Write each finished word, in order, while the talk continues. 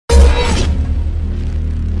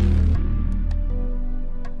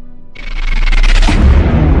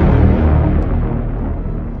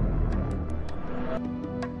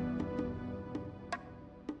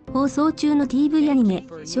放送中の TV アニメ、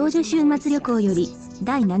少女週末旅行より、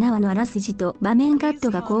第7話のあらすじと場面カッ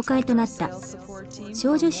トが公開となった。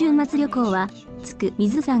少女週末旅行は、つく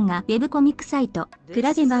水さんがウェブコミックサイト、ク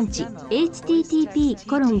ラゲバンチ、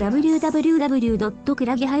http://www. ク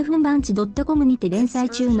ラゲバンチ .com にて連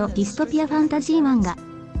載中のディストピアファンタジー漫画。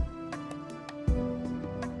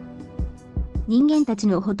人間たち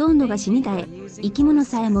のほとんどが死に絶え、生き物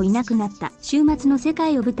さえもいなくなった週末の世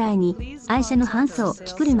界を舞台に、愛車の搬送、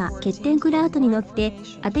木車、欠点クラートに乗って、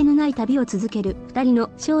当てのない旅を続ける二人の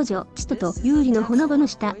少女、チトとユーリのほのぼの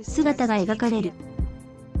した姿が描かれる。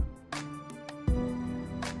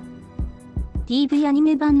TV アニ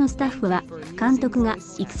メ版のスタッフは、監督が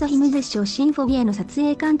戦姫絶唱シンフォニアの撮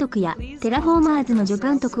影監督や、テラフォーマーズの助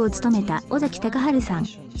監督を務めた尾崎貴治さん、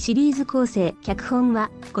シリーズ構成、脚本は、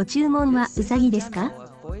ご注文はうさぎですか?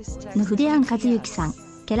の筆庵和之さん、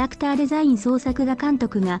キャラクターデザイン創作画監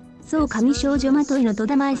督が、そう上少女まといの戸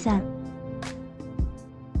田舞さん。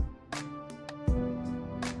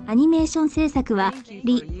アニメーション制作は、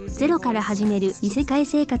ゼロから始める異世界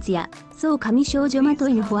生活や、そう上少女まと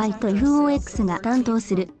いのホワイト FOX が担当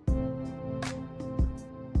する。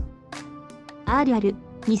RR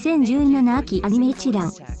 2017秋アニメ一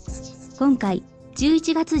覧。今回、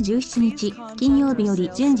11月17日金曜日よ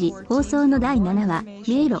り順次放送の第7話、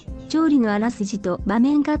迷路、調理のあらすじと場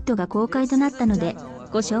面カットが公開となったので、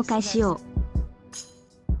ご紹介しよ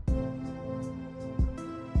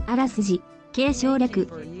う。あらすじ、継承略。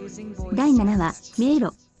第7話、迷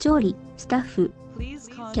路、調理、スタッフ。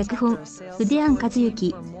脚本、筆庵和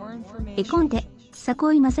之。絵コンテ、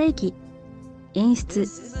迫井正幸。演出、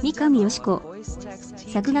三上佳子。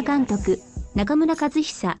作画監督、中村和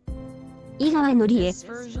久。井川紀恵。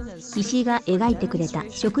石井が描いてくれた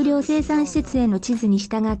食料生産施設への地図に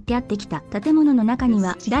従ってやってきた建物の中に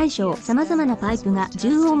は大小様々なパイプが縦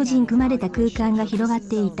横無尽組まれた空間が広がっ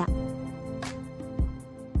ていた。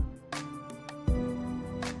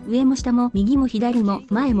上も下も右も左も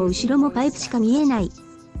前も後ろもパイプしか見えない。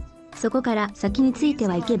そこから先について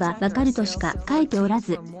は行けばわかるとしか書いておら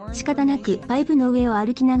ず、仕方なくパイプの上を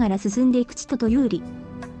歩きながら進んでいくチトと有利。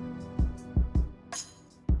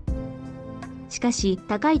しかし、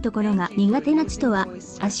高いところが苦手なチトは、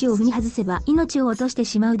足を踏み外せば命を落として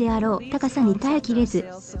しまうであろう高さに耐えきれず、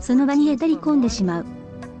その場にへたり込んでしまう。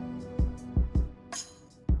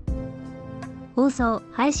放送・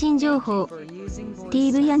配信情報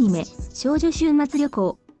TV アニメ「少女週末旅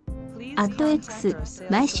行」@X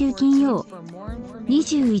毎週金曜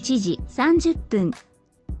21時30分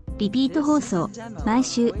リピート放送毎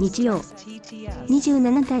週日曜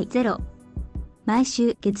27対0毎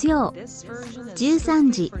週月曜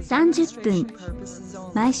13時30分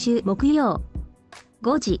毎週木曜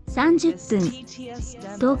5時30分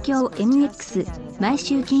東京 MX 毎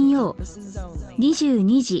週金曜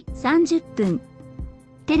22時30分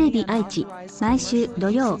テレビ愛知毎週土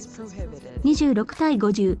曜26対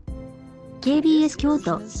50 KBS 京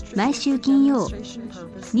都毎週金曜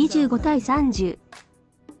25対30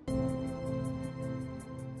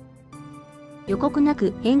予告な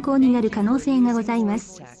く変更になる可能性がございま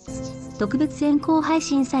す。特別先行配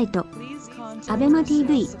信サイト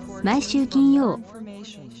ABEMATV 毎週金曜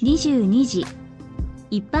22時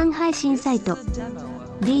一般配信サイト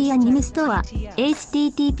D アニメストア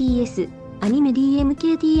https アニメ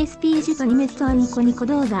DMKTSP アニメストアニコニコ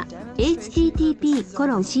動画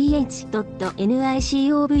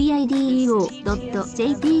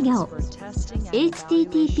http://nicovideo.jp ガオ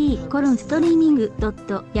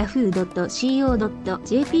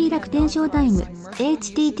http://streaming.yahoo.co.jp 楽天ショータイム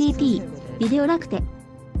http ビデオ楽天